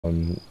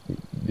Um,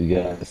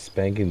 yeah,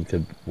 spanking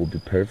will be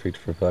perfect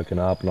for fucking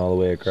hopping all the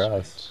way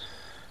across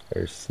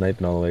or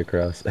sniping all the way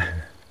across.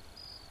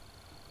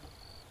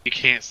 You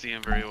can't see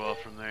them very well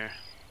from there.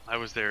 I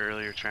was there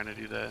earlier trying to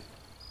do that.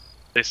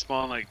 They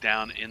spawn like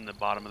down in the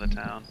bottom of the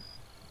town.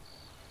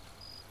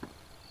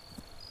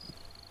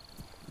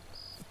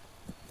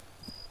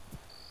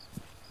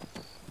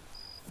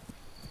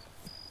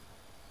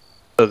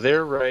 So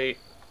they're right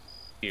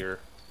here.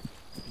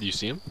 Do you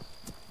see him?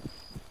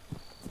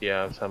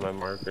 Yeah, it's on my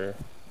marker.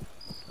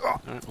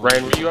 Alright, well,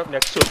 Ryan, were you up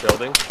next to a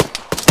building?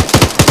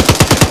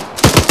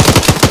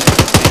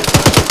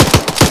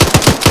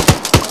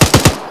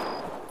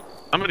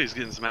 Somebody's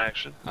getting some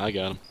action. I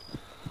got him.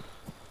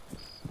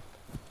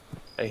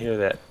 I hear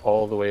that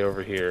all the way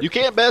over here. You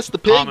can't best the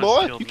pig, Thomas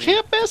boy! killed You me.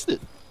 can't best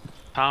it!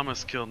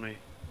 Thomas killed me.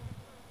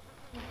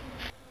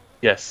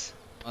 Yes.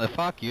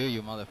 Fuck you,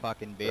 you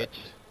motherfucking bitch.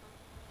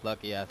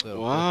 Lucky ass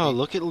little Wow, pussy.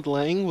 look at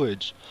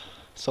language.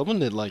 Someone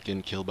did like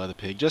getting killed by the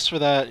pig. Just for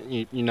that,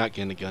 you're not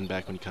getting a gun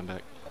back when you come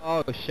back.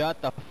 Oh,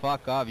 shut the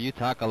fuck up. You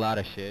talk a lot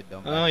of shit,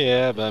 don't you? Oh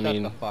yeah, but I Shut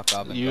mean, the fuck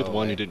up and you're go the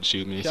one who away. didn't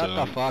shoot me, Shut so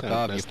the fuck kinda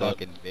up, you messed up.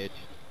 fucking bitch.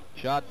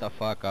 Shut the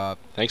fuck up.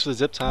 Thanks for the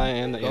zip tie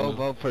and the Go ammo.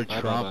 vote for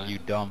Bye, Trump, bye, bye. you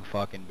dumb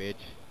fucking bitch.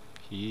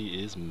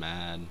 He is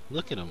mad.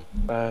 Look at him.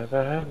 Bye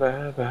bye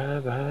bye bye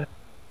bye.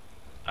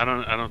 I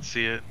don't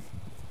see it.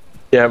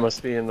 Yeah, it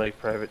must be in like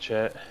private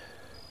chat.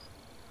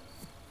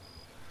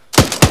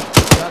 Shut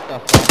the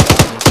fuck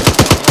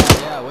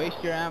up. Yeah,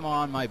 waste your ammo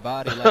on my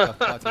body like a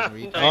fucking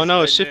retard. Oh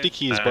no, it's Vengeance. shifty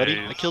keys, buddy.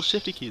 I Nice. killed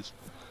shifty keys.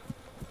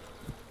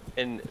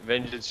 And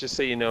Vengeance, just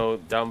so you know,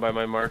 down by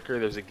my marker,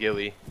 there's a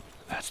ghillie.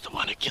 That's the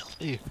one who killed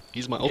me.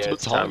 He's my Yeah, ultimate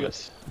it's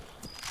target.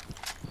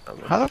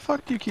 Thomas. How the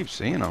fuck do you keep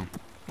seeing them?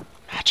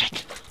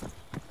 Magic.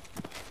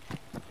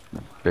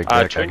 Big dick,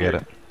 I turn get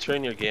your, it.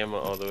 Turn your gamma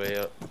all the way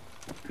up.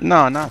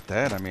 No, not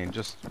that. I mean,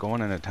 just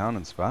going into town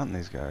and spotting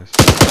these guys.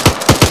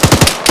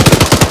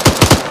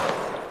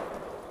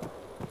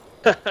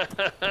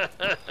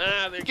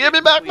 Give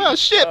me back my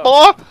shit,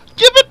 boy!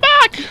 Give it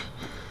back!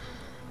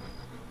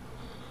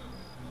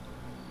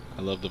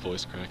 I love the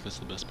voice crack. That's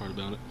the best part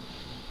about it.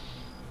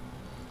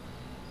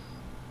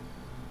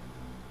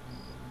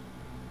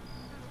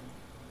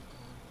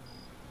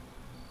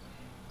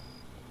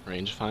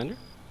 Rangefinder?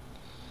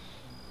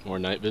 More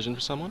night vision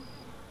for someone?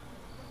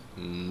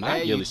 My Hey,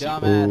 you ghillie suit.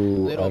 dumbass Ooh, I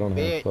little don't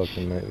bitch. have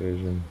fucking night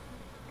vision.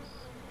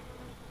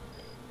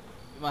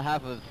 You might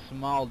have a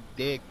small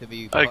dick to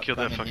be I killed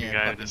that coming fucking here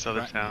guy in fucking this other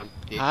fronting town.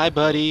 dick, Hi, you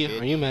buddy.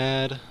 little Are you bitch.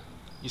 mad?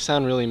 You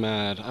sound really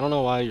mad. I don't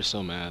know why you're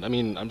so mad. I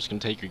mean, I'm just gonna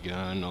take your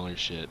gun and all your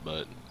shit,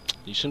 but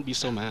you shouldn't be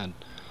so mad.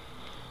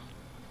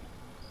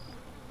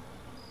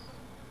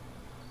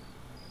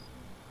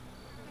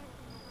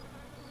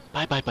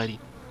 Bye bye, buddy.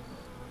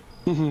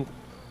 Bye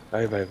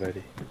bye,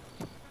 buddy.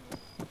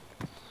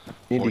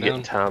 Need Four to down.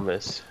 get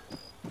Thomas.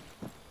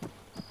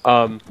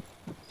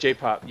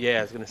 J-Pop, yeah,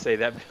 I was gonna say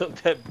that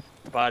that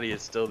body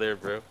is still there,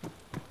 bro.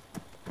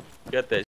 Got that